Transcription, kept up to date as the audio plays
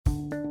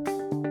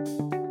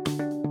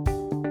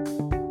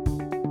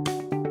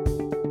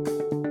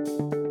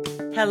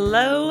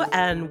Hello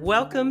and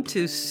welcome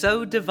to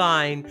So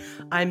Divine.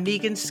 I'm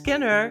Megan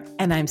Skinner.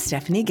 And I'm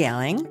Stephanie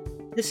Gailing.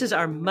 This is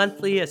our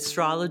monthly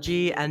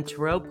astrology and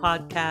tarot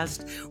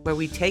podcast where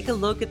we take a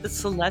look at the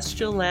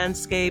celestial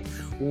landscape,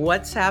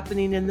 what's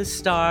happening in the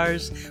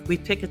stars. We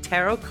pick a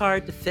tarot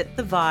card to fit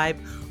the vibe,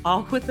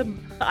 all with an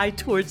eye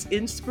towards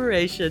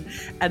inspiration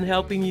and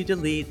helping you to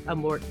lead a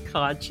more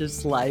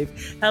conscious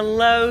life.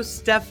 Hello,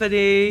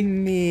 Stephanie.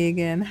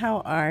 Megan,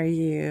 how are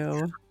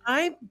you?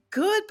 I'm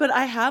good, but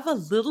I have a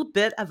little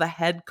bit of a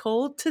head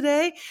cold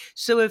today.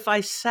 So if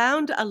I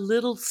sound a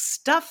little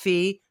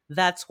stuffy,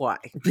 that's why.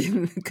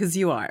 Because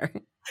you are.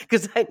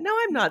 Because I know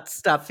I'm not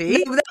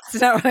stuffy. No,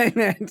 that's not what I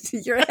meant.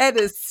 Your head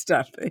is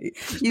stuffy.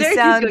 You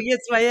go. Yes,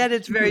 my head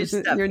is very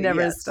stuffy. You're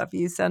never stuffy.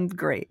 You sound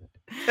great.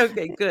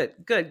 Okay, good.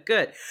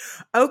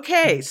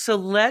 Okay, so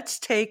let's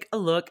take a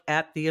look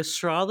at the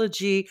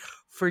astrology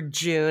for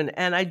June.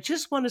 And I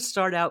just want to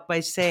start out by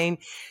saying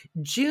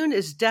June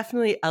is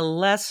definitely a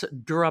less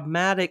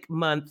dramatic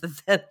month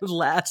than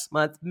last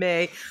month,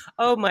 May.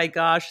 Oh my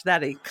gosh,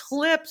 that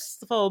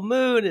eclipse, full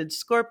moon and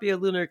Scorpio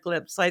lunar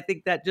eclipse. I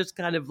think that just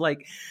kind of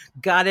like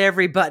got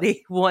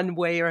everybody one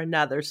way or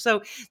another.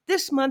 So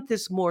this month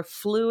is more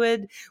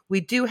fluid.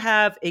 We do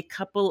have a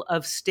couple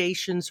of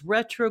stations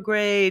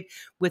retrograde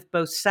with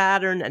both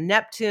Saturn and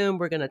Neptune.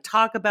 We're going to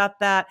talk about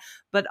that.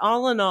 But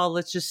all in all,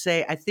 let's just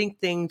say I think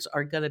things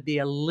are going to be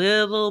a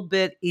little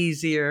bit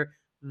easier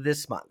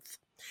this month.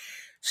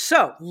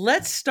 So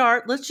let's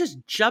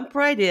just jump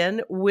right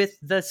in with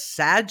the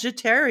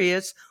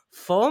Sagittarius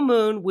full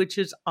moon, which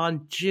is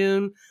on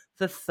June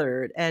the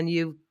 3rd. And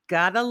you've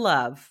got to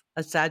love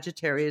a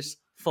Sagittarius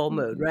full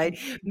moon, right?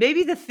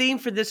 Maybe the theme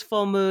for this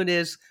full moon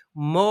is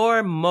more.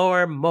 I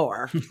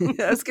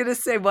was going to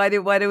say, why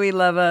do we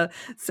love a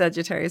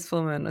Sagittarius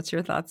full moon? What's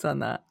your thoughts on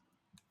that?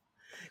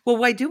 Well,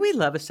 why do we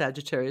love a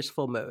Sagittarius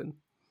full moon?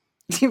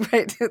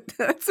 Right.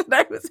 That's what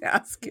I was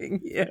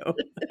asking you.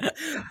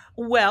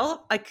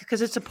 Well,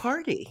 because it's a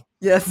party.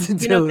 Yes,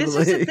 totally. This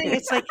is the thing.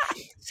 It's like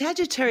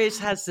Sagittarius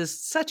has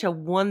such a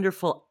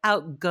wonderful,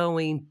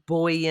 outgoing,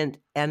 buoyant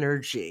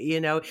energy.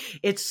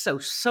 It's so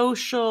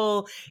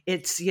social.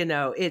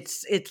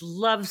 It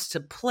loves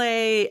to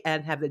play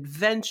and have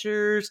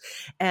adventures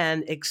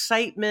and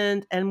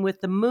excitement. And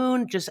with the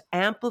moon just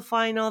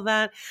amplifying all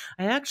that,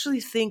 I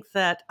actually think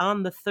that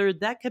on the 3rd,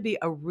 that could be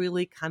a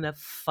really kind of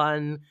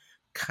fun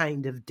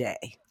kind of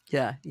day.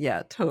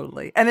 Yeah,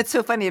 totally. And it's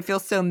so funny. It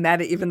feels so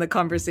meta, even the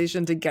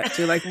conversation to get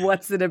to, like,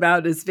 what's it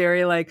about is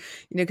very like,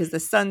 because the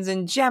sun's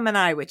in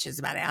Gemini, which is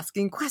about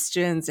asking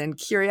questions and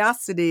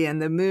curiosity,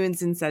 and the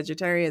moon's in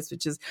Sagittarius,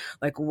 which is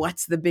like,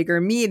 what's the bigger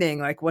meaning?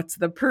 Like, what's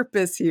the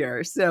purpose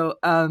here? So,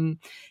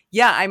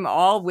 yeah, I'm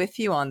all with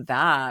you on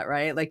that,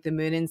 right? Like the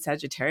moon in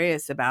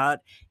Sagittarius about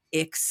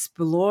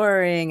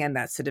exploring and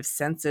that sort of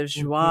sense of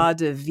joie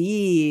de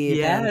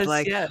vivre and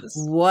like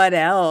what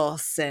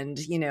else, and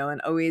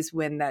and always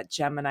when that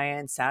Gemini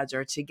and Sag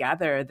are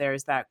together,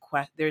 there's the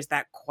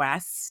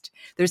quest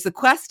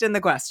and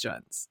the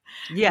questions,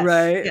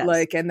 right?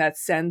 Like, and that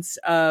sense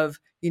of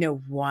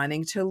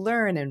wanting to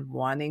learn and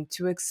wanting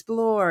to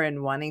explore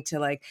and wanting to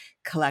like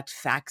collect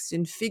facts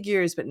and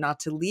figures, but not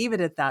to leave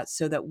it at that,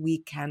 so that we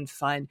can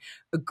find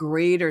a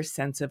greater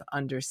sense of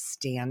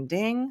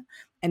understanding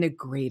and a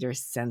greater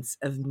sense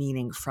of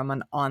meaning from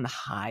an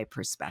on-high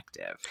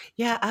perspective.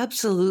 Yeah,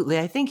 absolutely.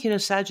 I think,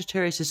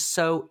 Sagittarius is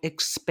so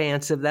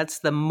expansive. That's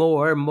the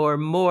more.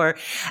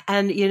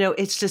 And,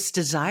 it's this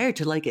desire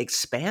to like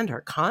expand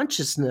our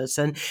consciousness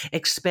and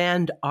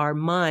expand our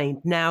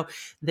mind. Now,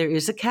 there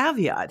is a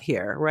caveat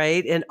here,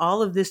 right? And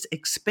all of this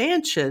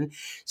expansion,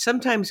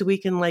 sometimes we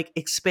can like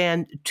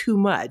expand too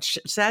much.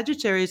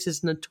 Sagittarius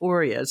is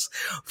notorious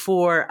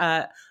for,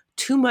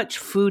 too much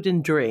food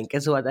and drink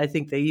is what I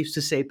think they used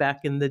to say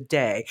back in the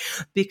day.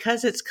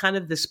 Because it's kind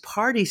of this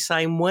party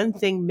sign, one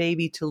thing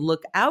maybe to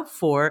look out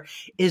for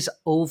is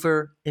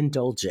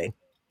overindulging.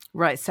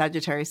 Right.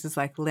 Sagittarius is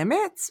like,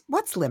 limits?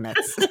 What's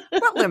limits?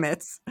 What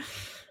limits?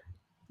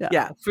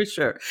 Yeah, for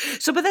sure.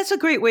 So, but that's a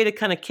great way to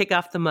kind of kick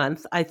off the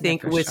month, I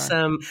think, with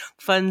some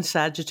fun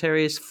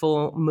Sagittarius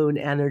full moon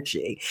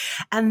energy.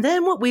 And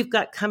then what we've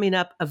got coming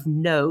up of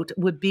note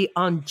would be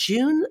on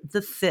June the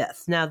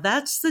 5th. Now,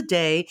 that's the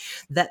day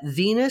that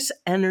Venus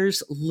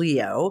enters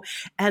Leo.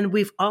 And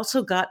we've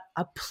also got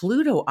a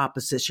Pluto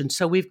opposition.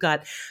 So we've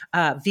got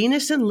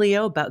Venus in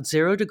Leo about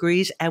 0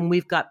 degrees, and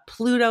we've got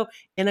Pluto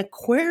in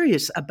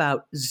Aquarius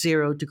about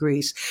 0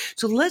 degrees.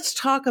 So let's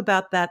talk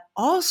about that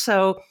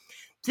also.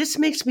 This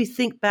makes me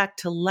think back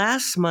to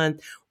last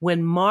month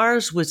when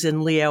Mars was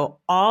in Leo,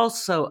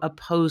 also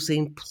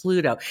opposing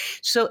Pluto.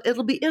 So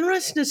it'll be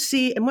interesting to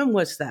see. And when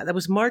was that? That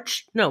was May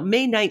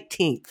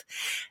 19th.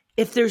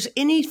 If there's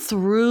any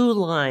through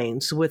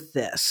lines with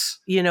this,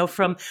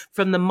 from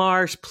the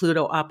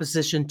Mars-Pluto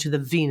opposition to the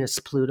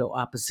Venus-Pluto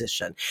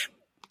opposition.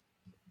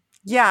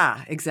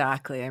 Yeah,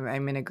 exactly.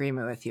 I'm in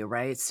agreement with you,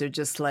 right? So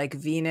just like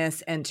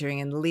Venus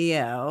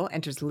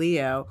enters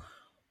Leo,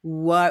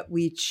 what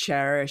we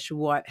cherish,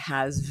 what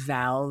has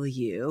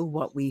value,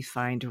 what we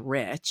find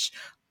rich,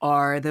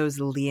 are those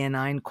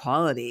leonine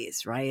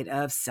qualities, right?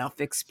 Of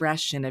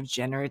self-expression, of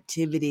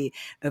generativity,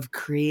 of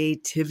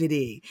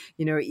creativity,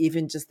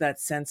 even just that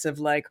sense of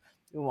like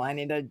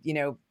wanting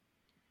to,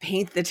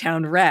 paint the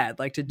town red,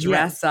 like to Yeah.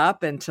 dress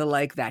up and to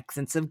like that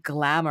sense of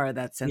glamour,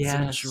 that sense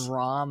of Yes.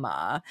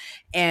 drama.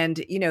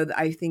 And,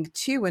 I think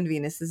too, when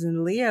Venus is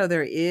in Leo,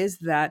 there is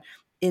that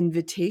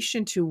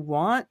invitation to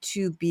want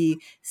to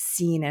be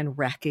seen and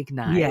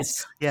recognized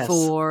Yes. Yes.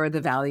 for the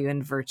value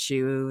and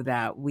virtue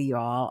that we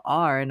all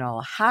are and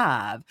all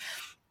have.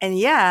 And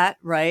yet,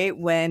 right,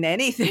 when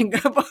anything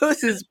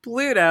opposes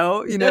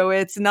Pluto,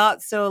 it's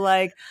not so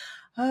like,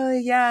 oh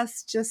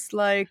yes, just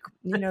like,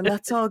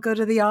 let's all go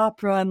to the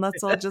opera and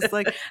let's all just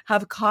like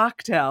have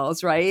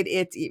cocktails, right?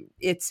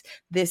 It's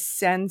this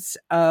sense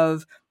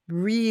of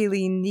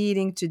really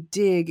needing to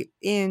dig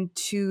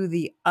into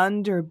the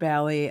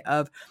underbelly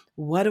of,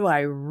 what do I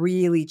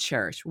really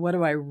cherish? What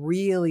do I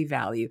really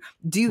value?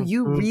 Do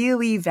you Mhm.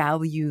 really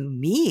value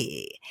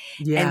me?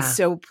 And Yeah.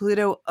 so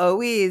Pluto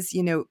always,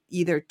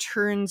 either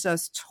turns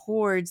us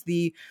towards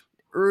the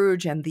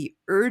urge and the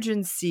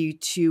urgency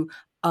to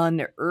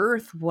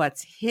unearth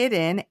what's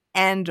hidden,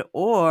 and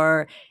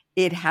or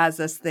it has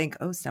us think,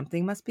 oh,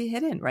 something must be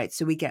hidden, right?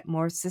 So we get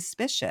more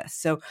suspicious.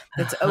 So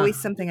that's Uh-huh.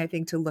 always something I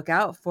think to look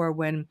out for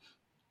when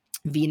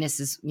Venus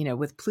is,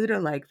 with Pluto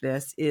like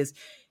this is,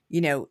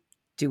 you know,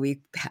 do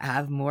we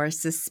have more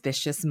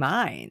suspicious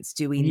minds?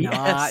 Do we Yes.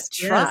 not Yes.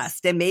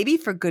 trust? And maybe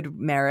for good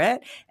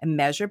merit and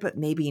measure, but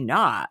maybe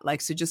not.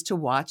 Like, so just to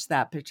watch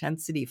that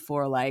propensity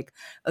for like,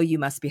 oh, you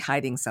must be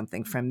hiding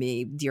something from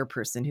me, dear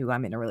person who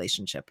I'm in a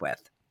relationship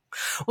with.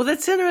 Well,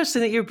 that's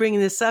interesting that you're bringing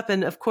this up.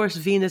 And of course,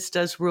 Venus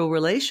does rule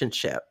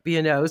relationship,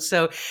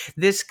 so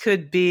this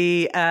could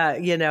be,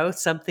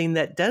 something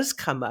that does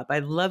come up. I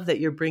love that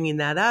you're bringing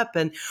that up.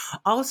 And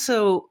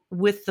also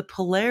with the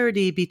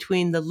polarity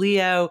between the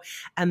Leo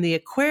and the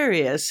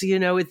Aquarius,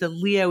 the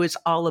Leo is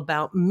all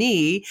about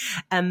me.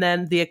 And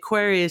then the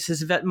Aquarius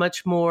is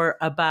much more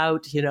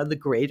about, the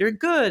greater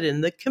good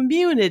and the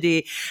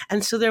community.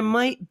 And so there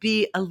might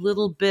be a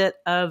little bit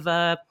of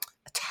a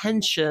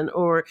tension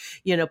or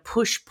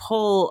push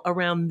pull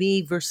around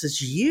me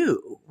versus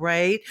you,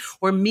 right?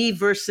 Or me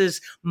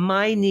versus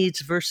my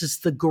needs versus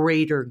the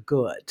greater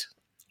good.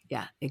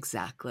 Yeah,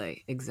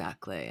 exactly.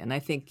 Exactly. And I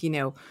think,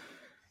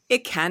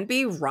 it can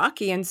be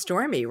rocky and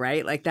stormy,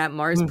 right? Like that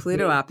Mars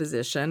Pluto Mhm.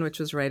 opposition, which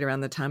was right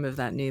around the time of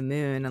that new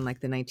moon on like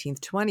the 19th,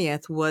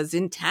 20th, was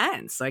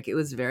intense. Like it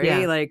was very,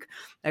 Yeah. like,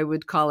 I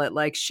would call it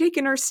like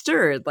shaken or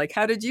stirred. Like,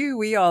 how did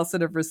we all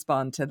sort of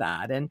respond to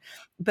that?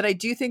 But I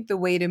do think the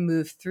way to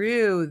move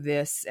through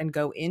this and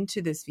go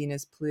into this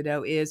Venus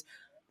Pluto is,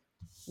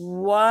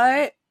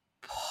 what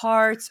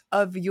parts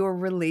of your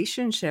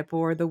relationship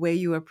or the way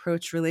you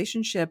approach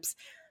relationships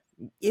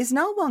is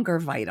no longer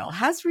vital,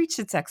 has reached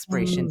its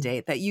expiration Mm.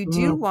 date, that you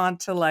do Mm. want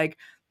to like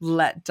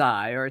let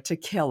die or to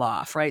kill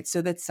off, right?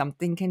 So that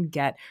something can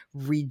get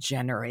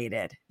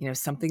regenerated,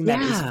 something that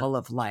is Yeah. full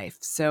of life.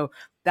 So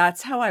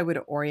that's how I would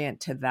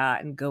orient to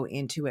that and go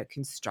into it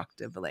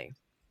constructively.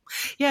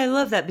 Yeah, I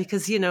love that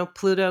because,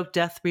 Pluto,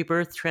 death,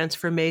 rebirth,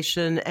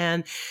 transformation,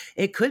 and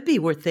it could be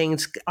where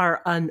things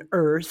are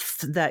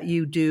unearthed that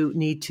you do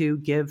need to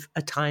give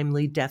a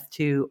timely death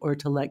to or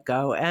to let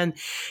go. And,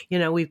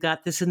 we've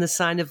got this in the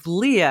sign of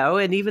Leo.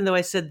 And even though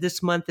I said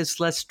this month is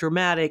less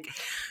dramatic,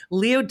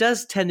 Leo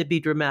does tend to be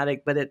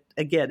dramatic, but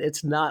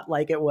it's not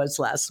like it was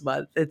last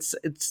month. It's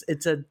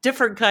a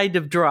different kind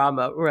of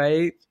drama,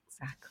 right?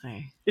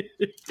 Exactly.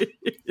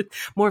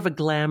 More of a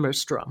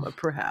glamorous drama,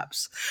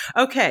 perhaps.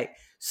 Okay,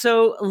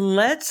 so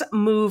let's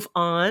move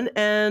on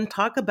and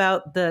talk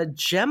about the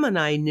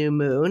Gemini new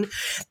moon.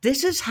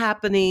 This is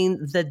happening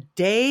the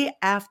day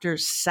after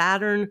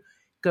Saturn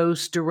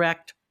goes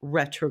direct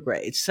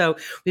retrograde. So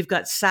we've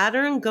got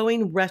Saturn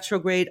going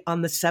retrograde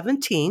on the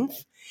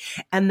 17th.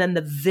 And then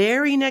the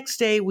very next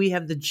day, we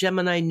have the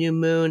Gemini new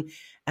moon.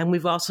 And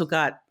we've also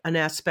got an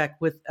aspect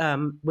with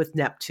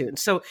Neptune.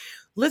 So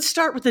let's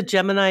start with the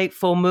Gemini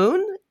full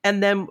moon,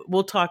 and then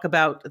we'll talk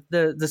about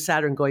the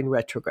Saturn going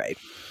retrograde.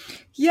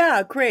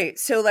 Yeah, great.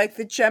 So like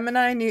the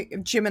Gemini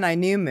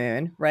new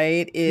moon,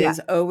 right, Yeah.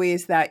 is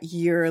always that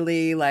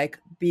yearly like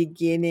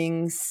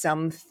beginning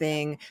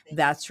something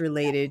that's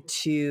related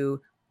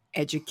to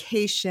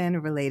education,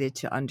 related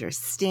to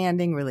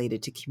understanding,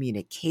 related to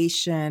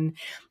communication.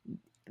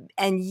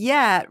 And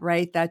yet,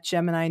 right, that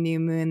Gemini new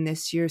moon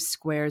this year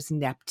squares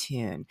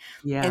Neptune.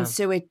 And Yeah.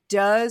 so it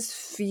does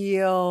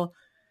feel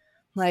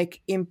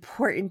like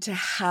important to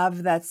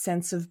have that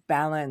sense of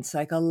balance,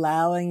 like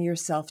allowing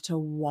yourself to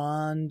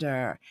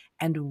wander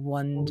and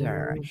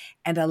wonder Mm.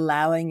 and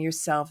allowing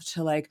yourself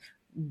to like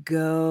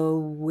go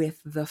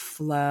with the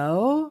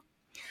flow.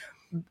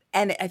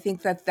 And I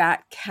think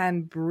that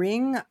can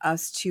bring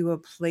us to a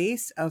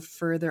place of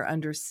further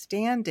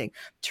understanding,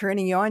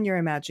 turning on your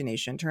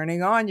imagination,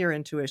 turning on your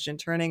intuition,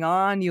 turning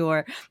on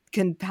your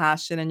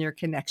compassion and your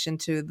connection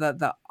to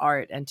the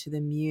art and to the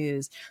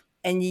muse.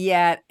 And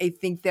yet I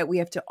think that we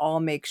have to all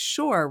make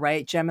sure,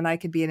 right? Gemini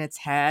could be in its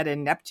head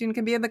and Neptune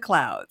can be in the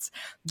clouds,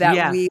 that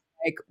Yeah. we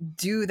like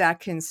do that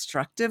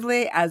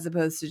constructively, as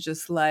opposed to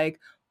just like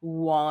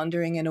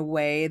wandering in a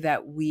way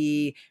that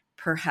we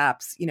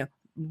perhaps,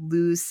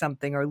 lose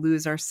something or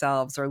lose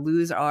ourselves or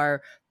lose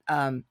our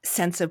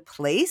sense of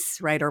place,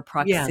 right? Or Yeah.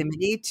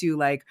 proximity to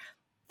like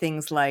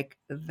things like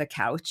the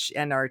couch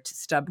and our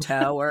stub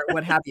toe or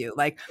what have you.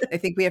 Like, I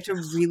think we have to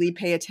really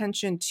pay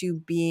attention to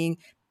being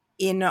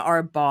in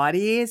our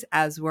bodies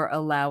as we're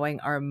allowing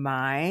our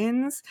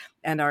minds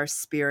and our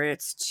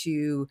spirits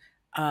to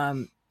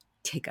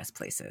take us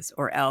places,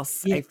 or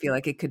else Yeah. I feel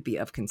like it could be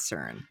of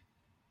concern.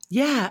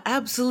 Yeah,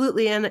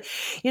 absolutely. And,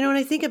 when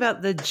I think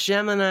about the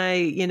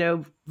Gemini,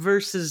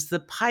 versus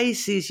the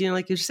Pisces,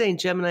 like you're saying,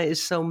 Gemini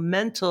is so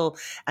mental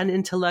and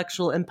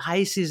intellectual, and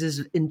Pisces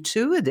is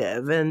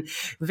intuitive and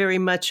very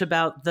much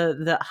about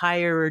the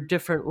higher or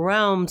different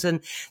realms.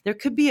 And there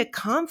could be a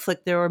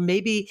conflict there, or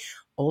maybe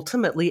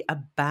ultimately a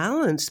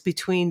balance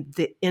between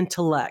the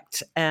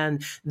intellect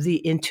and the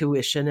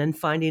intuition, and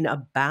finding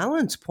a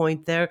balance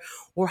point there,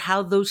 or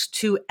how those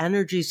two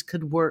energies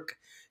could work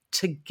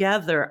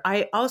together.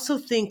 I also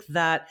think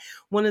that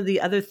one of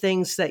the other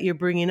things that you're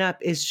bringing up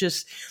is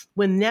just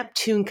when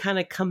Neptune kind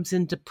of comes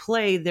into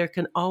play, there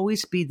can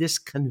always be this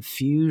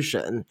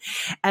confusion.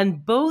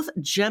 And both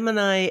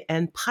Gemini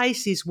and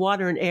Pisces,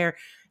 water and air,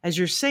 as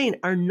you're saying,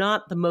 are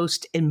not the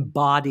most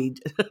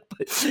embodied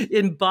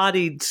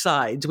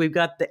sides. We've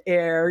got the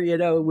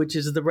air, which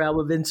is the realm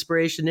of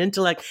inspiration,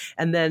 intellect,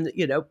 and then,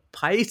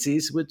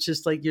 Pisces, which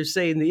is, like you're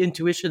saying, the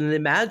intuition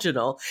and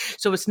imaginal.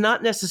 So it's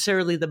not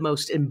necessarily the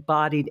most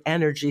embodied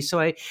energy. So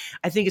I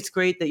think it's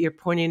great that you're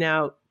pointing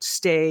out,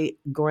 stay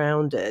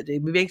grounded.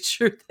 Make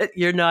sure that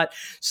you're not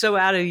so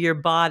out of your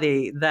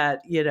body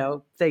that,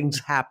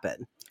 things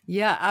happen.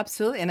 Yeah,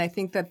 absolutely. And I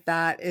think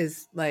that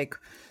is like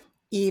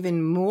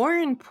even more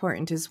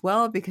important as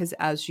well, because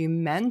as you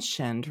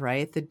mentioned,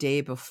 right, the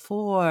day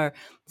before,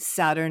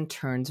 Saturn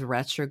turns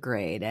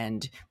retrograde.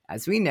 And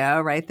as we know,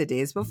 right, the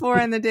days before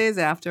and the days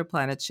after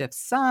planet shifts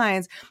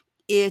signs,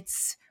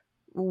 it's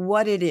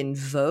what it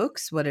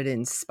invokes, what it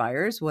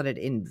inspires, what it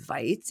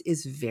invites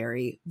is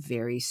very,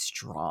 very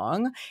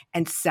strong.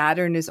 And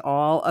Saturn is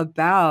all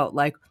about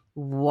like,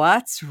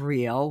 what's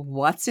real,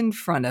 what's in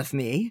front of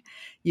me,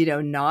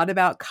 not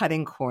about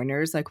cutting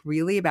corners, like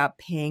really about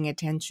paying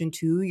attention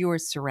to your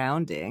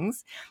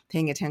surroundings,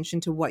 paying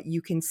attention to what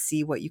you can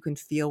see, what you can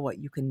feel, what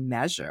you can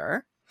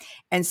measure.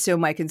 And so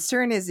my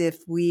concern is if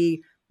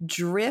we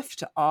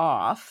drift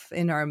off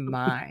in our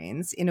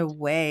minds in a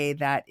way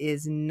that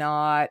is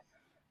not,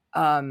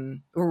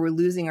 or we're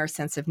losing our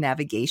sense of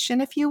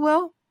navigation, if you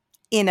will,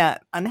 in an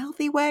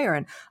unhealthy way or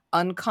an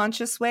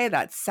unconscious way,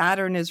 that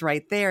Saturn is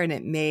right there, and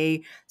it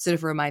may sort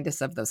of remind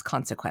us of those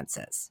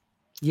consequences.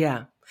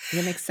 Yeah. Does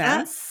that make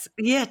sense?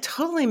 Yeah,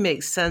 totally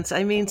makes sense.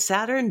 I mean,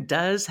 Saturn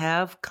does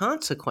have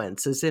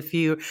consequences if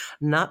you're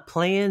not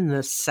playing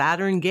the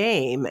Saturn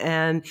game,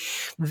 and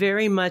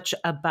very much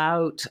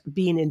about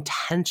being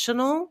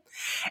intentional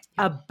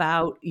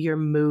about your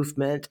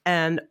movement,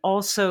 and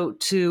also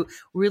to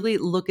really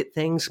look at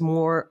things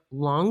more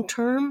long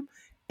term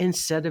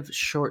instead of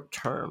short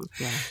term.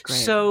 Yeah, great.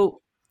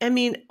 So, I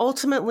mean,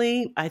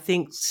 ultimately, I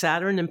think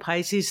Saturn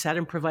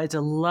provides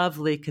a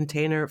lovely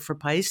container for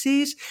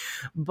Pisces.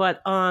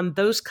 But on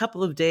those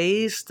couple of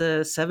days,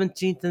 the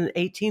 17th and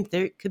 18th,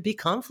 there could be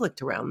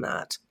conflict around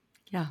that.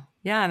 Yeah.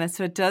 Yeah. And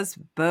so it does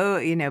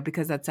both,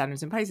 because that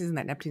Saturn's in Pisces and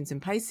that Neptune's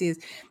in Pisces,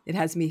 it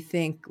has me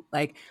think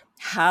like,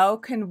 how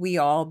can we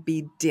all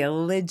be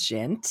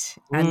diligent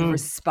and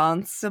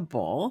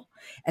responsible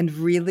and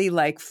really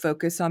like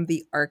focus on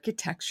the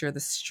architecture, the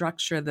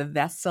structure, the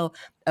vessel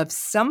of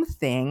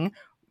something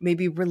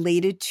maybe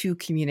related to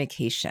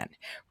communication,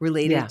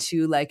 related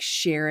to like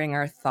sharing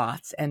our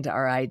thoughts and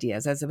our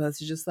ideas, as opposed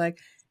to just like,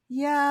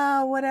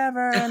 yeah,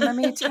 whatever. And let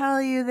me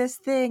tell you this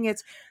thing.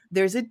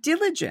 There's a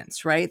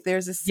diligence, right?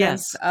 There's a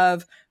sense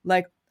of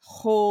like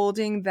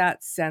holding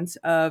that sense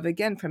of,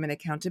 again, from an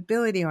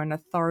accountability or an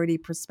authority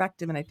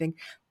perspective. And I think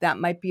that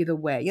might be the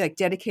way, like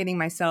dedicating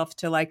myself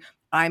to like,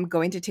 I'm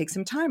going to take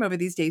some time over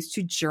these days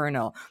to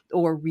journal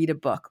or read a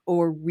book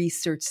or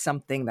research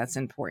something that's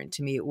important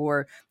to me,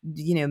 or,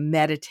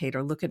 meditate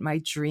or look at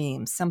my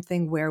dreams,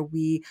 something where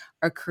we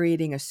are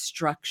creating a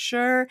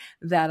structure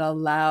that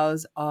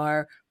allows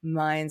our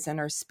minds and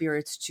our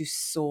spirits to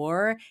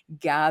soar,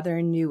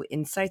 gather new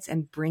insights,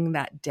 and bring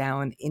that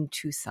down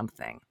into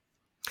something.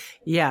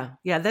 Yeah.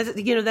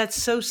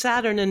 That's so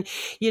Saturn. And,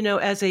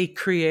 as a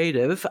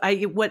creative,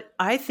 what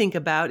I think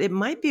about, it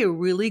might be a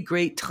really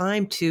great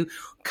time to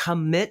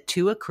commit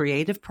to a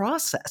creative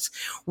process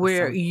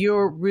where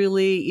you're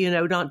really,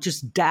 not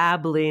just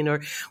dabbling, or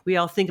we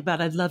all think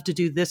about, I'd love to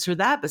do this or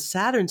that, but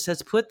Saturn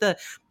says, put the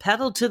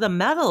pedal to the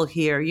metal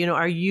here.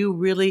 Are you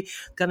really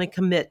going to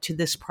commit to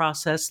this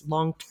process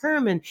long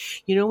term? And,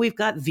 we've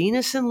got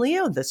Venus and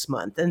Leo this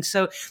month. And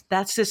so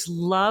that's this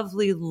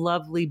lovely,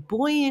 lovely,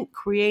 buoyant,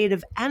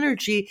 creative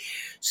energy.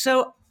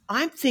 So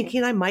I'm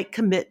thinking I might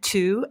commit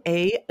to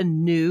a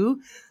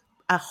new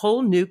a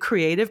whole new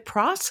creative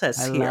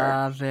process I here.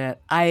 love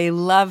it. I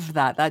love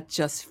that. That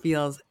just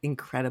feels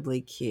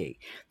incredibly key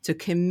to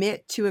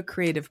commit to a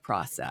creative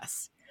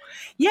process.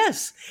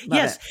 Yes, Love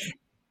yes. it.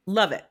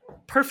 Love it.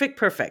 Perfect,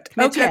 perfect.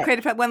 Commit to a Okay.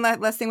 creative. One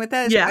last thing with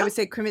that is I Yeah. would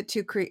say commit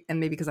to create, and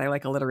maybe because I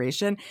like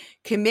alliteration,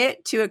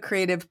 commit to a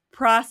creative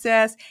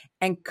process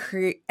and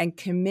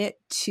commit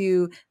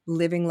to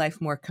living life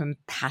more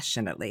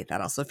compassionately.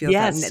 That also feels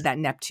Yes. that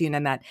Neptune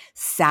and that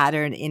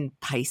Saturn in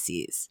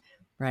Pisces,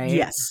 right?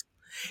 Yes.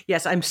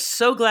 Yes, I'm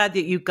so glad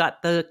that you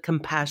got the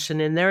compassion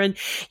in there. And,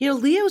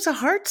 Leo's a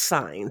heart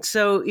sign.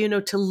 So,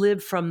 to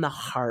live from the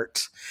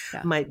heart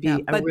Yeah. might Yeah.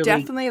 be a But really,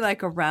 definitely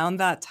like around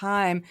that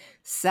time,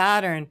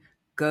 Saturn,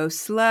 go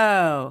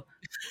slow,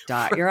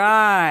 dot your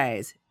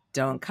I's,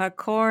 don't cut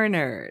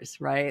corners,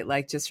 right?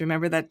 Like just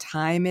remember that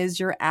time is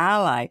your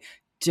ally.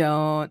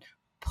 Don't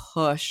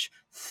push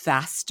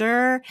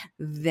faster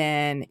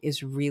than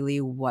is really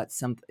what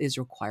is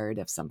required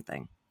of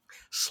something.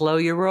 slow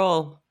your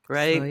roll, Slow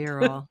right? your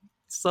roll.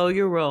 Slow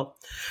your roll.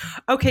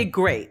 Okay,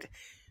 great.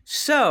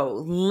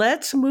 So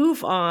let's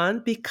move on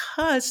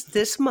because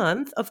this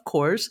month, of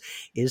course,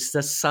 is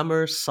the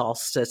summer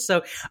solstice.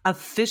 So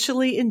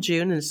officially in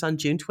June, and it's on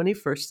June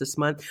 21st this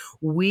month,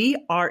 we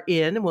are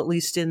in, well, at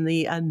least in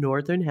the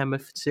northern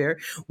hemisphere,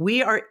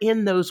 we are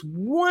in those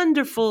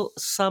wonderful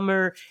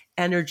summer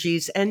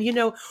energies. And,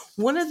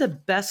 one of the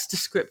best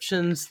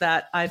descriptions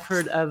that I've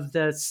heard of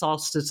the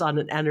solstice on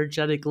an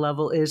energetic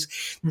level is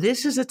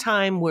this is a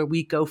time where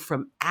we go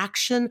from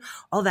action,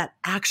 all that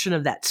action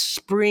of that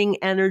spring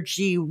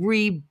energy,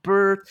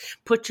 rebirth,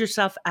 put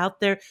yourself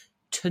out there,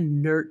 to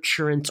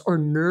nurturance or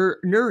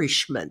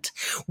nourishment,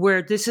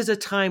 where this is a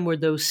time where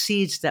those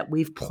seeds that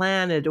we've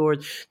planted or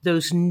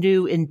those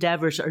new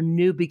endeavors or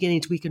new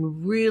beginnings, we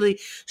can really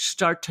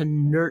start to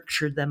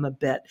nurture them a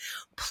bit.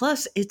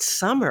 Plus, it's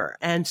summer.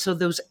 And so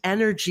those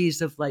energies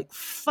of like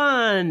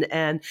fun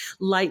and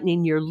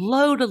lightening your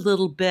load a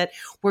little bit,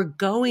 we're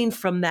going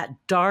from that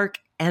dark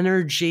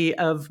energy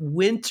of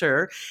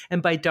winter,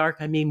 and by dark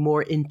I mean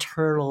more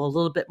internal, a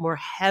little bit more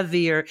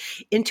heavier,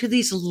 into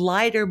these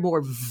lighter,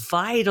 more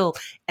vital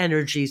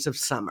energies of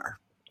summer.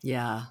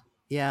 Yeah.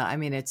 Yeah. I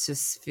mean, it's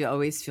just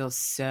always feels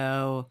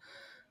so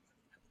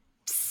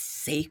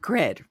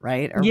sacred,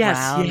 right? Yes,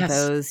 Around yes.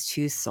 those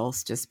two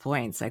solstice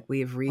points. Like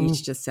we've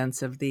reached a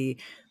sense of the,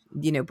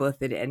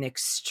 both at an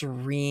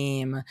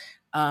extreme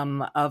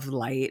of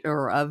light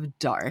or of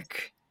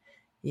dark,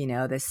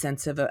 the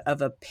sense of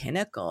a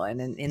pinnacle.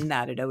 And in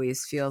that, it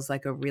always feels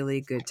like a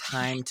really good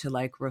time to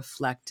like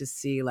reflect, to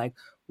see like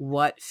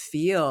what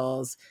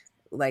feels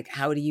like,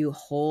 how do you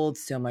hold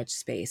so much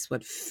space?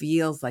 What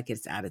feels like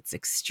it's at its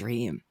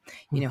extreme?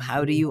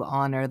 How do you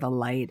honor the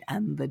light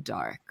and the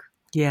dark?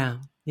 Yeah.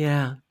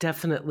 Yeah,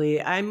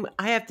 definitely. I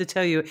have to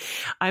tell you,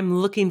 I'm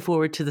looking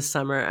forward to the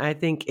summer. I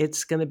think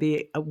it's going to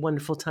be a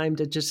wonderful time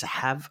to just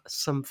have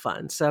some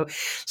fun. So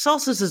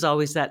solstice is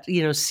always that,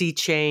 sea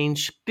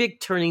change,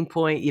 big turning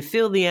point. You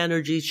feel the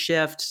energy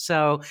shift.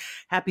 So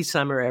happy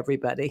summer,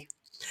 everybody.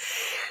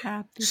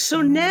 Happy So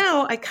summer.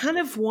 now we kind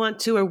of want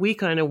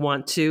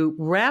to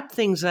wrap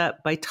things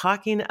up by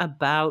talking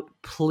about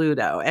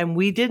Pluto. And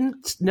we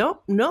didn't,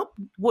 nope.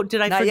 What did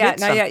I Not forget yet,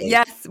 not yet. something?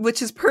 Yes,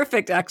 which is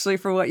perfect actually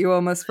for what you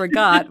almost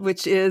forgot,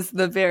 which is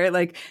the very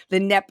the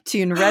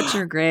Neptune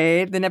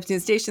retrograde, the Neptune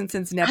station,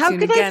 since How Neptune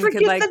could I again could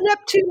forget the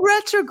Neptune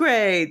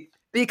retrograde?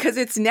 because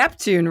it's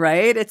Neptune,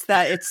 right? It's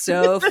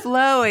so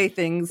flowy,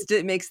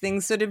 it makes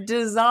things sort of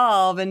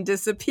dissolve and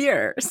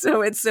disappear.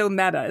 So it's so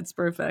meta. It's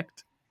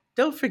perfect.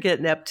 Don't forget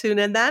Neptune.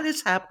 And that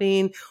is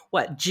happening,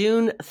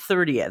 June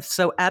 30th.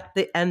 So at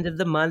the end of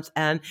the month.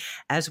 And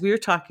as we were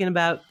talking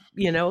about,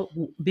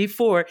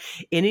 before,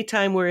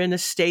 anytime we're in a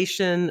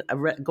station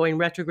going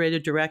retrograde or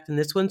direct, and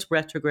this one's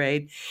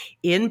retrograde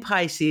in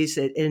Pisces,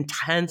 it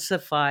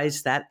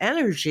intensifies that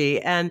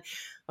energy. And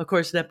of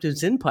course,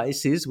 Neptune's in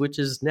Pisces, which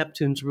is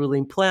Neptune's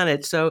ruling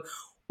planet. So,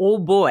 oh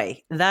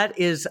boy, that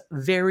is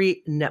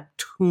very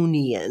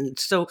Neptunian.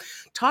 So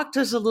talk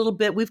to us a little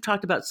bit. We've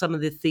talked about some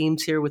of the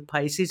themes here with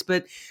Pisces,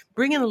 but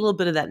bring in a little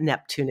bit of that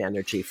Neptune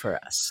energy for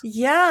us.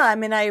 Yeah, I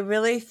mean, I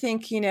really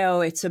think,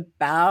 it's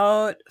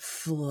about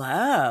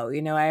flow.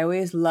 I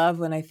always love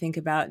when I think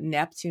about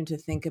Neptune to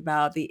think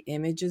about the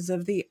images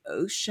of the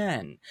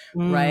ocean,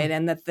 right?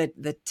 And that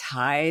the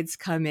tides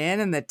come in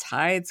and the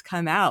tides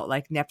come out.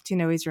 Like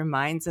Neptune always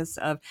reminds us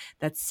of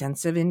that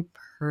sense of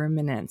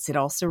impermanence. It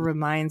also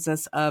reminds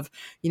us of,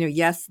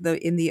 yes,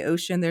 in the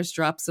ocean, there's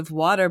drops of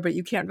water, but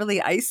you can't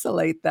really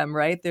isolate them,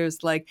 right?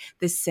 There's like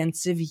this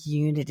sense of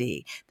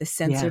unity, the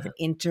sense of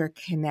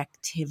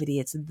interconnectivity.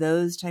 It's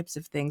those types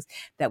of things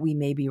that we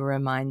may be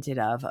reminded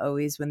of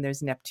always when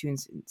there's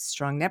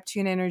strong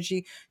Neptune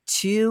energy,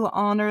 to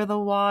honor the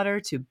water,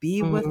 to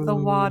be with the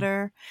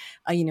water,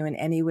 in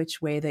any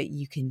which way that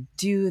you can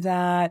do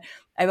that.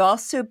 I've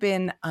also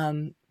been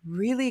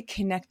really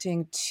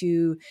connecting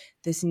to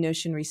this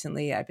notion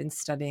recently. I've been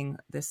studying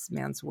this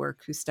man's work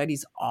who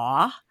studies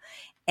awe,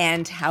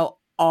 and how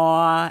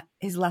awe,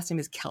 his last name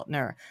is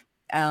Keltner,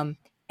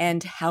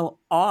 and how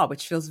awe,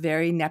 which feels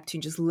very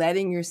Neptune, just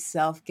letting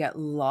yourself get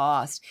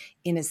lost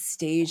in a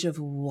stage of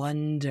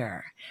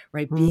wonder,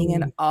 right? Being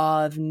in Mm.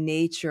 awe of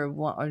nature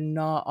or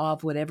not awe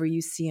of whatever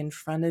you see in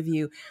front of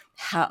you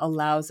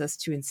allows us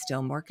to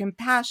instill more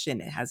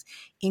compassion. It has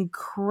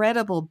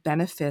incredible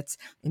benefits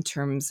in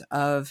terms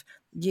of,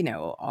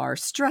 our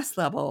stress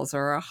levels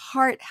or our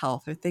heart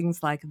health or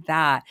things like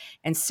that.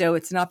 And so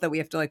it's not that we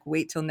have to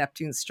wait till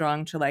Neptune's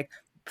strong to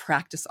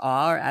practice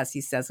awe, or as he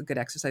says, a good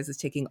exercise is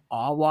taking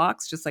awe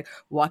walks, just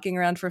walking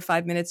around for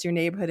 5 minutes your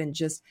neighborhood and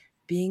just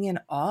being in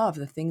awe of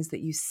the things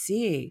that you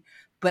see.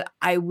 But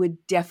I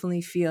would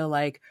definitely feel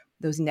like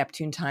those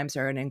Neptune times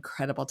are an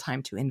incredible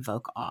time to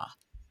invoke awe.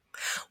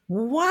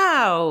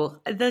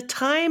 Wow, the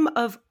time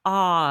of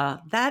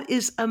awe. That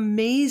is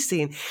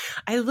amazing.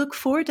 I look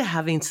forward to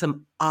having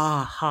some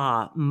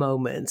aha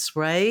moments,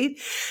 right?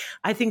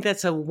 I think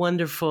that's a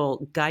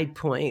wonderful guide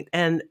point.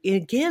 And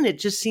again, it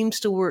just seems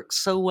to work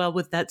so well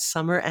with that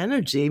summer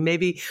energy.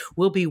 Maybe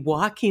we'll be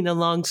walking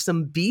along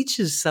some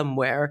beaches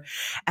somewhere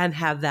and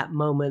have that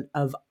moment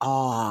of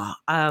awe,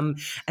 and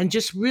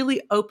just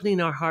really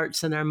opening our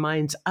hearts and our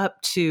minds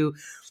up to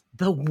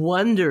the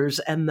wonders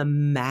and the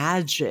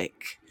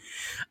magic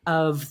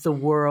of the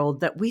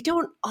world that we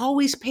don't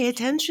always pay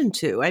attention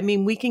to. I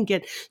mean, we can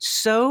get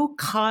so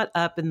caught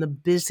up in the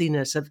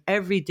busyness of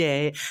every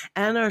day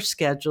and our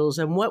schedules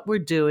and what we're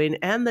doing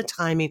and the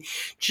timing.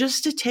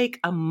 Just to take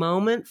a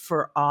moment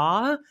for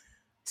awe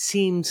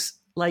seems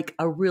like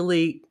a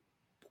really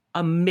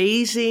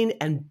amazing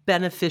and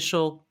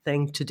beneficial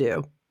thing to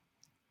do.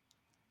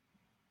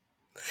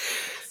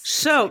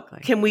 So, Exactly.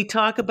 can we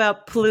talk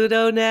about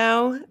Pluto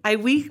now?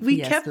 We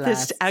Yes, kept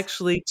this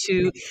actually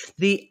to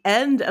the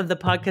end of the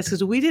podcast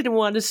because we didn't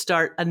want to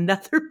start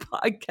another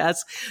podcast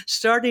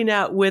starting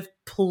out with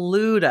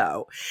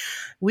Pluto.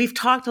 We've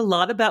talked a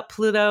lot about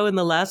Pluto in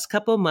the last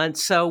couple of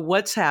months. So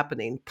what's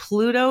happening?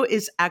 Pluto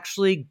is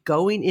actually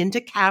going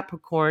into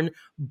Capricorn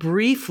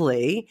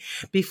briefly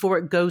before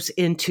it goes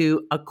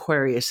into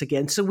Aquarius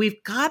again. So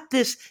we've got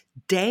this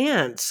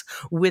dance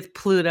with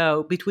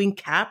Pluto between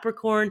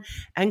Capricorn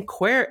and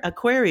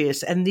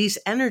Aquarius and these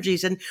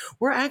energies. And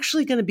we're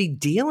actually going to be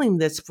dealing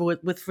this for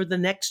the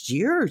next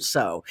year or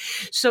so.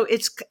 So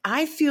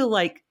I feel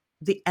like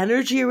the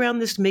energy around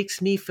this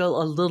makes me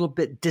feel a little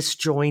bit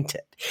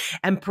disjointed.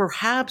 And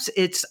perhaps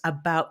it's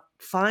about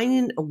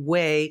finding a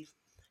way.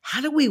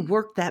 How do we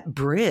work that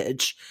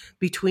bridge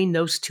between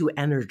those two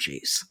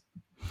energies?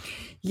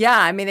 Yeah,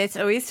 I mean, it's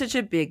always such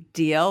a big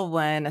deal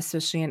when,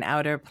 especially an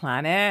outer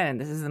planet,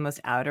 and this is the most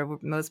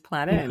outermost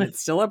planet, and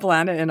it's still a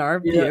planet in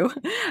our Yeah.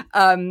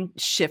 view,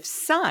 shifts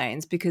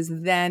signs, because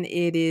then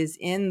it is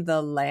in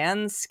the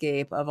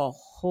landscape of a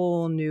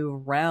whole new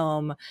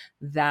realm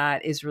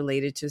that is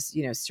related to,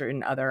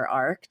 certain other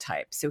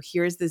archetypes. So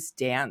here's this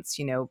dance,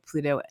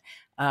 Pluto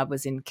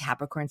was in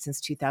Capricorn since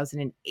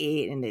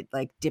 2008, and it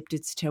dipped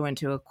its toe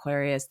into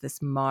Aquarius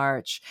this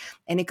March,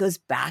 and it goes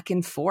back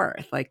and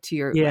forth, as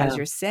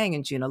you're saying,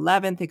 in June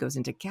 11th, it goes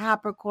into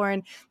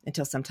Capricorn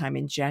until sometime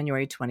in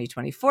January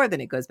 2024.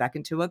 Then it goes back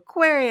into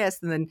Aquarius,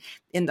 and then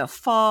in the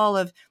fall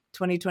of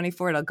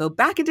 2024, it'll go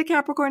back into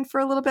Capricorn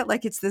for a little bit.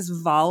 It's this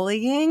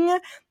volleying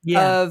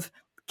of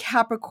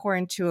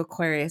Capricorn to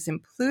Aquarius.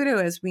 And Pluto,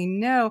 as we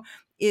know,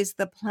 is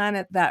the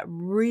planet that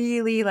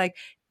really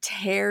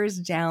tears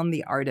down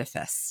the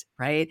artifice,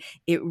 right?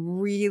 It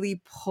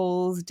really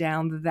pulls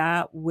down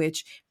that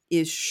which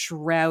is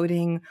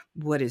shrouding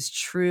what is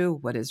true,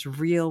 what is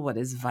real, what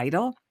is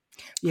vital.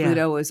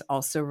 Pluto is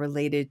also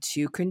related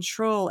to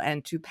control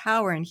and to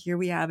power. And here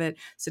we have it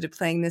sort of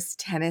playing this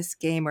tennis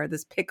game, or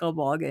this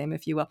pickleball game,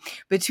 if you will,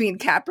 between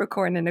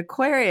Capricorn and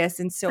Aquarius.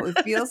 And so it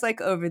feels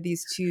like over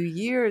these 2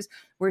 years,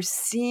 we're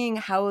seeing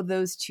how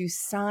those two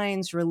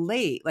signs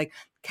relate.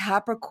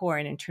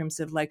 Capricorn in terms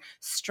of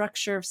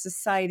structure of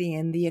society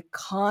and the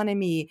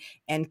economy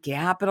and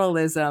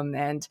capitalism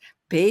and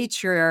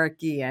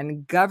patriarchy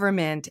and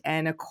government,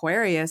 and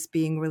Aquarius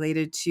being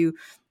related to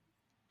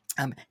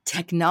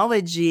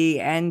technology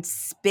and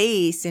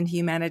space and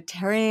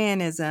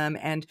humanitarianism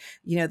and,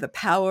 the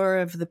power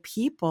of the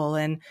people.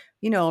 And,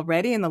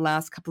 already in the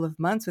last couple of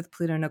months with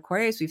Pluto and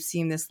Aquarius, we've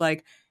seen this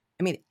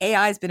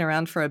AI has been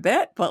around for a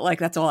bit, but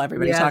that's all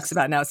everybody talks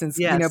about now since,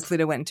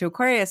 Pluto went into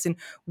Aquarius. And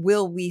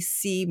will we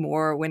see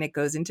more when it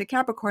goes into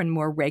Capricorn,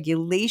 more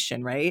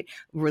regulation, right?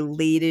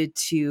 Related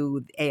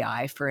to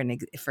AI, for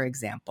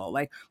example,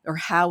 or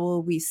how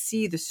will we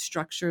see the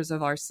structures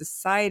of our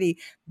society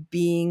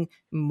being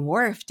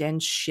morphed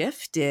and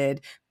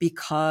shifted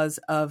because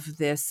of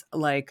this,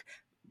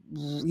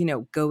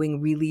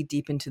 going really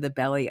deep into the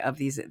belly of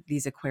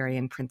these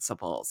Aquarian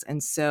principles.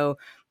 And so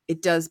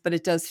it does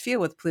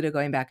feel, with Pluto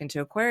going back into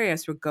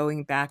Aquarius, we're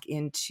going back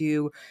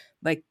into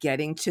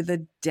getting to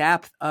the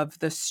depth of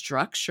the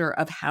structure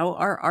of how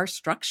are our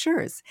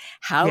structures,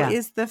 how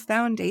is the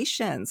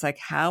foundations,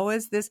 how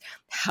is this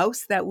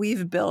house that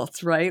we've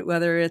built, right?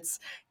 Whether it's,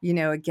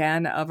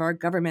 again, of our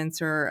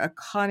governments or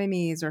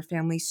economies or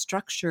family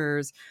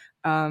structures.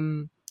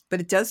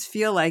 But it does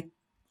feel like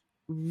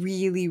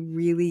really,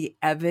 really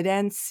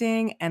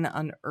evidencing and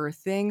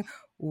unearthing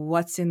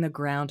what's in the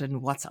ground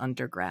and what's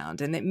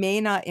underground. And it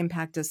may not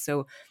impact us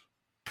so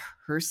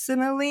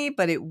personally,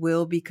 but it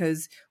will,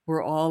 because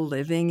we're all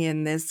living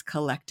in this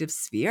collective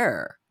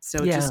sphere.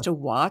 So Yeah. just to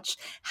watch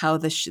how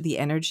the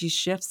energy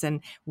shifts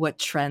and what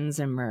trends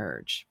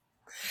emerge.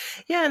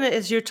 Yeah, and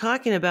as you're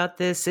talking about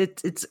this,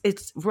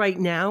 it's right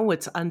now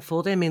what's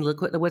unfolding. I mean,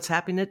 look what's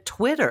happening at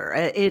Twitter.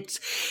 It's,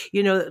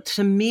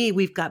 to me,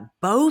 we've got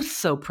both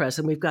so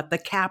present. We've got the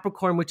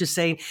Capricorn, which is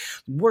saying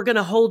we're going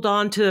to hold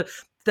on to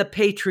the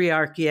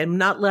patriarchy and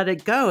not let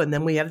it go, and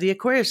then we have the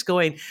Aquarius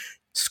going,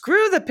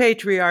 screw the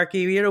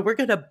patriarchy, we're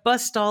going to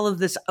bust all of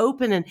this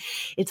open. And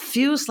it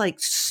feels like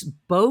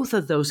both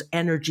of those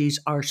energies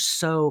are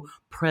so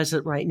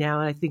present right now.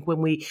 And I think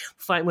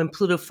when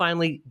Pluto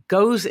finally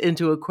goes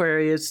into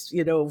Aquarius,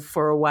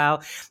 for a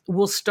while,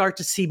 we'll start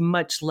to see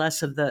much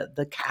less of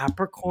the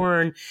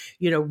Capricorn,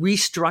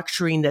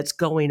 restructuring that's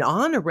going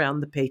on around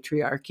the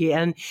patriarchy.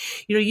 And,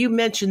 you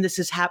mentioned this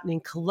is happening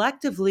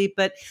collectively,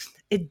 but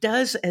it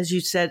does, as you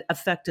said,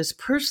 affect us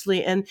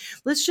personally. And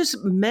let's just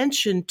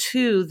mention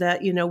too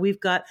that, we've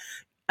got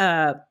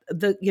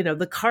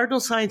the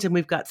cardinal signs, and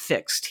we've got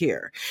fixed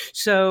here.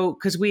 So,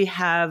 because we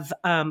have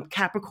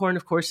Capricorn,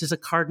 of course, is a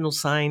cardinal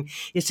sign.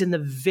 It's in the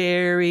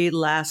very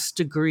last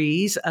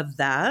degrees of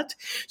that.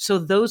 So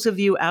those of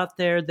you out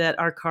there that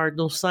are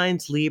cardinal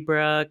signs,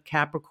 Libra,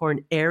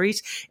 Capricorn,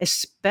 Aries,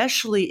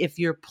 especially if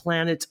your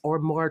planets are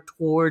more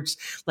towards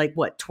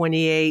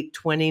 28,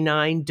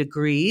 29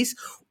 degrees,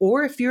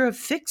 or if you're a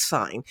fixed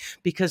sign,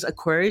 because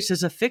Aquarius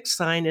is a fixed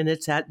sign and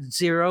it's at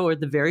 0 or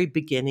the very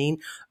beginning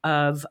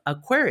of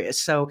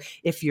Aquarius. So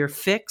if you're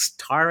fixed,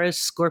 Taurus,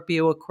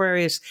 Scorpio,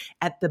 Aquarius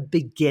at the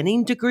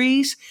beginning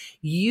degrees,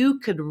 you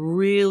could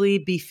really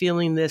be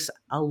feeling this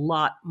a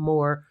lot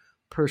more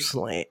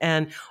personally.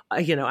 And,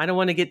 I don't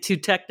want to get too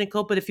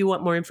technical, but if you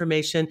want more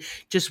information,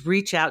 just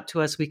reach out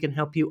to us. We can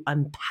help you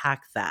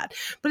unpack that.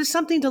 But it's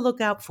something to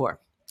look out for.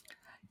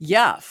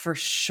 Yeah, for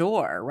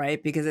sure,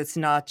 right? Because it's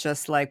not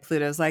just like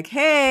Pluto's like,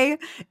 hey,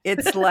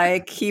 it's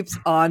like keeps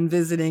on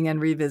visiting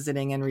and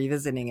revisiting and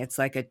revisiting. It's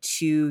like a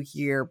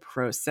 2-year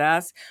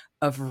process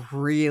of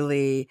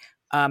really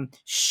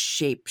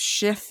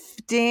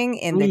shape-shifting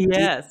in the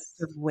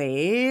deepest of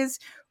ways,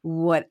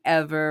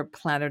 whatever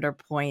planet or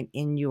point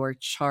in your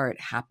chart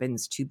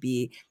happens to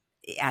be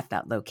at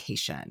that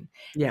location.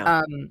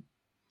 Yeah.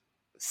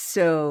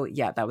 So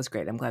yeah, that was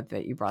great. I'm glad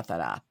that you brought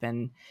that up.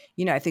 And,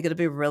 I think it'll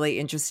be really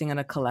interesting on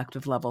a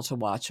collective level to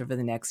watch over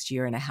the next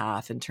year and a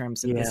half in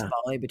terms of this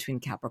volley between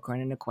Capricorn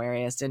and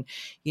Aquarius. And,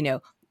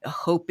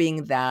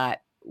 hoping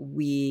that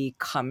we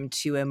come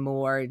to a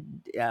more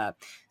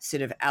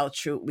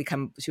we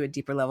come to a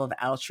deeper level of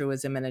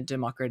altruism and a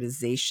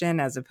democratization,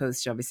 as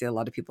opposed to obviously a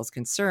lot of people's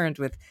concerned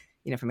with,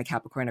 from a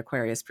Capricorn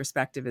Aquarius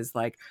perspective, is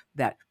like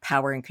that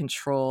power and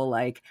control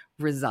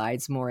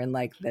resides more in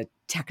the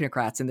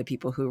technocrats and the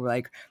people who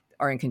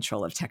are in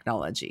control of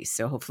technology.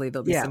 So hopefully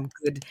there'll be some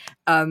good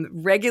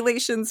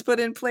regulations put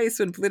in place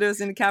when Pluto's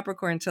in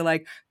Capricorn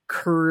to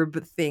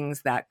curb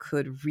things that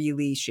could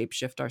really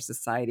shapeshift our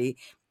society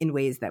in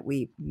ways that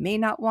we may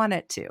not want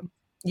it to.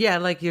 Yeah,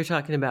 like you're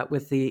talking about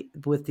with the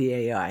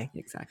AI.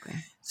 Exactly.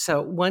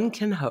 So one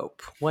can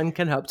hope.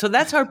 So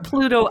that's our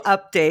Pluto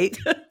update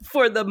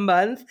for the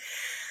month.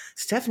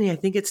 Stephanie, I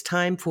think it's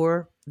time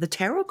for the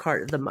tarot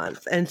card of the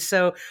month. And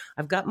so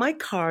I've got my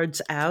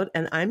cards out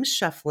and I'm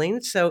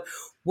shuffling. So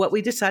what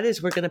we decided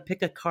is we're going to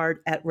pick a card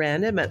at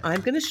random and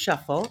I'm going to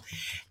shuffle.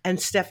 And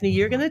Stephanie,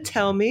 you're going to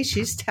tell me,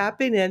 she's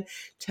tapping in,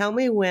 tell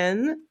me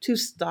when to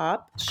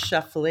stop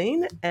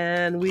shuffling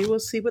and we will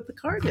see what the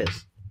card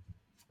is.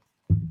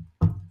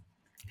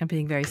 I'm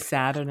being very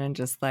Saturn and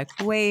just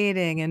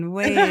waiting and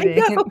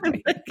waiting. And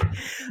waiting.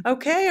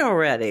 Okay,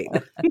 already.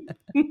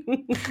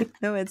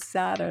 No, it's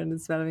Saturn.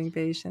 It's about having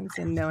patience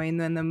and knowing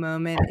when the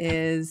moment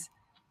is.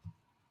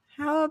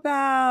 How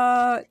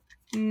about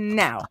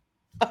now?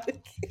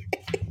 Okay.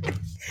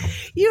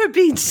 You are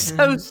being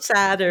so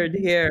Saturn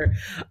here.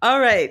 All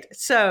right.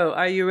 So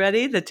are you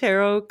ready? The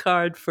tarot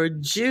card for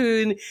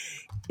June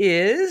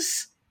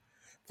is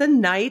the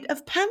Knight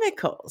of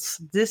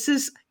Pentacles. This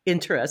is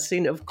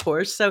interesting, of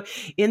course. So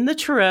in the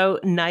tarot,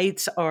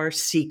 knights are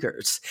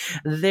seekers.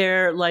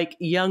 They're like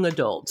young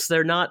adults.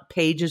 They're not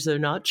pages. They're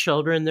not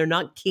children. They're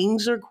not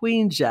kings or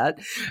queens yet.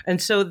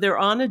 And so they're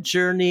on a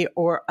journey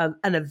or an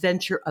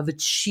adventure of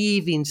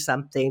achieving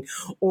something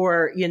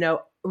or,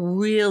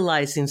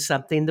 realizing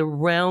something. The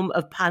realm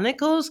of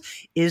Pentacles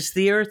is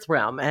the earth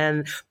realm,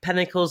 and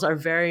Pentacles are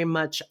very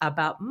much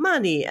about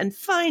money and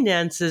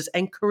finances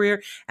and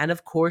career. And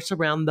of course,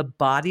 around the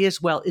body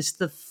as well is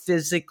the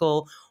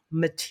physical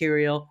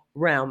material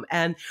realm.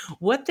 And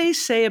what they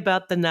say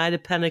about the Knight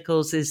of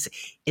Pentacles is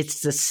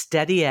it's the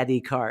steady Eddie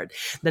card.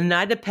 The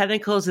Knight of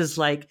Pentacles is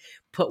like,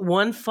 put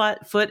one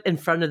foot in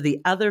front of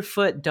the other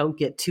foot. Don't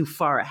get too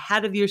far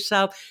ahead of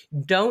yourself.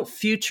 Don't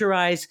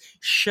futurize.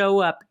 Show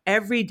up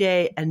every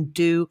day and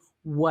do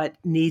what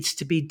needs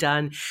to be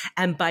done.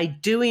 And by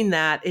doing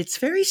that, it's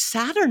very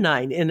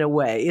Saturnine in a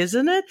way,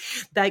 isn't it?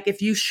 Like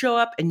if you show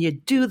up and you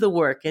do the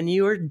work and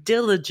you're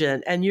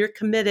diligent and you're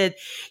committed,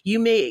 you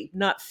may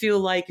not feel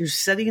like you're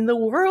setting the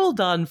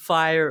world on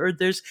fire or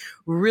there's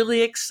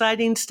really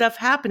exciting stuff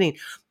happening.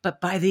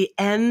 But by the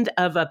end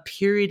of a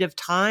period of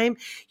time,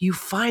 you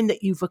find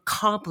that you've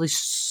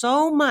accomplished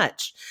so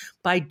much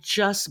by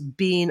just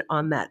being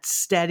on that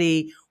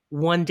steady,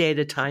 one day at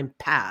a time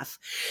path.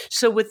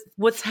 So with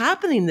what's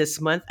happening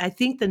this month, I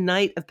think the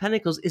Knight of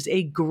Pentacles is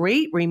a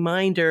great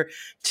reminder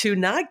to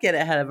not get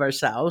ahead of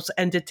ourselves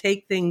and to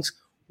take things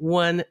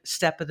one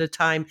step at a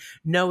time,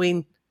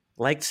 knowing,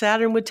 like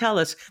Saturn would tell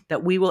us,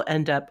 that we will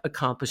end up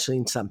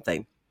accomplishing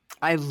something.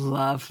 I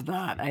love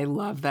that. I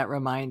love that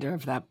reminder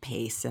of that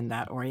pace and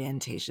that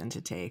orientation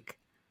to take.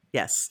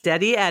 Yes,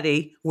 steady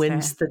Eddie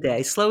wins the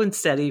day. Slow and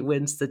steady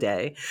wins the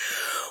day.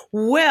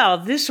 Well,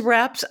 this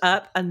wraps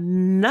up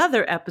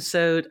another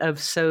episode of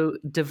So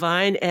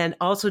Divine. And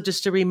also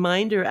just a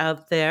reminder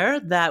out there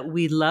that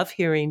we love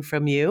hearing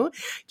from you.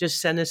 Just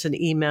send us an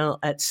email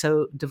at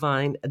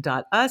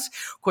sodivine.us.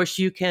 Of course,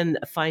 you can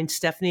find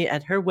Stephanie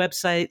at her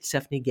website,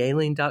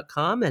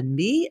 stephaniegailing.com, and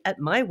me at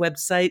my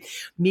website,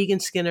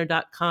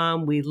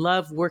 meganskinner.com. We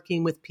love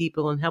working with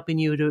people and helping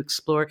you to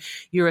explore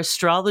your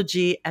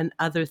astrology and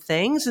other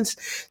things.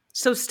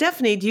 So,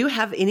 Stephanie, do you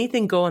have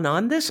anything going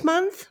on this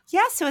month?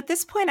 Yeah, so at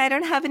this point, I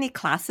don't have any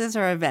classes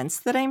or events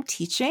that I'm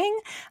teaching.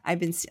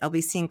 I'll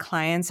be seeing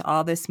clients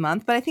all this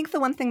month. But I think the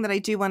one thing that I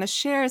do want to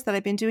share is that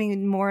I've been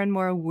doing more and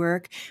more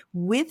work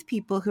with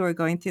people who are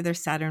going through their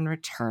Saturn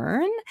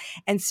return.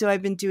 And so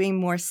I've been doing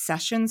more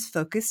sessions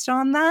focused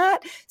on that.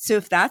 So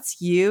if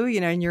that's you,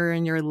 and you're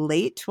in your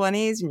late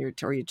 20s and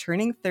or you're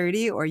turning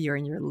 30, or you're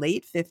in your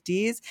late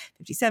 50s,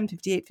 57,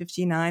 58,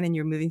 59, and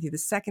you're moving through the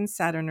second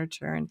Saturn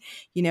return,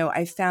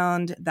 I found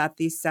that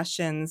these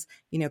sessions,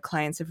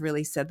 clients have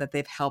really said that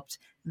they've helped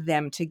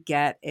them to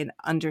get an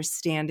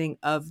understanding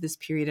of this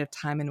period of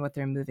time and what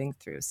they're moving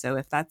through. So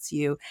if that's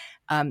you,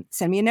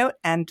 send me a note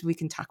and we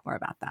can talk more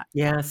about that.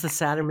 Yes, the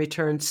Saturn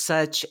return,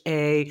 such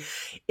a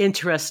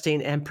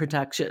interesting and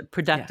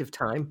productive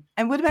time.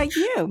 And what about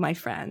you, my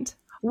friend?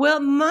 Well,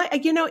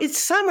 it's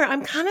summer.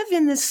 I'm kind of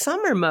in this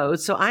summer mode,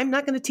 so I'm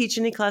not going to teach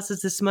any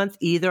classes this month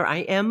either.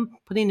 I am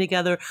putting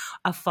together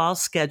a fall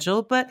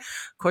schedule, but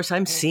of course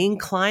I'm seeing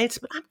clients,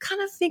 but I'm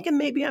kind of thinking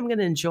maybe I'm going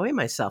to enjoy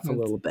myself a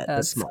little bit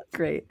this month.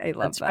 Great. I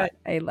love that. Right.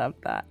 I love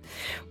that.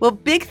 Well,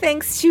 big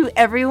thanks to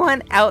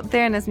everyone out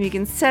there. And as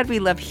Megan said, we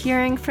love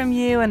hearing from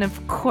you. And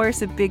of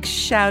course, a big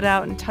shout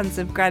out and tons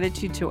of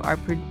gratitude to our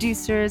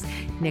producers,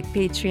 Nick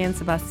Patri and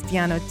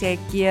Sebastiano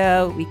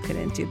Tecchio. We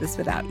couldn't do this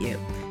without you.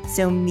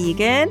 So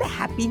Megan,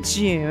 happy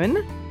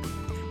June.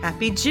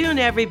 Happy June,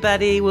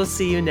 everybody. We'll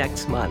see you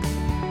next month.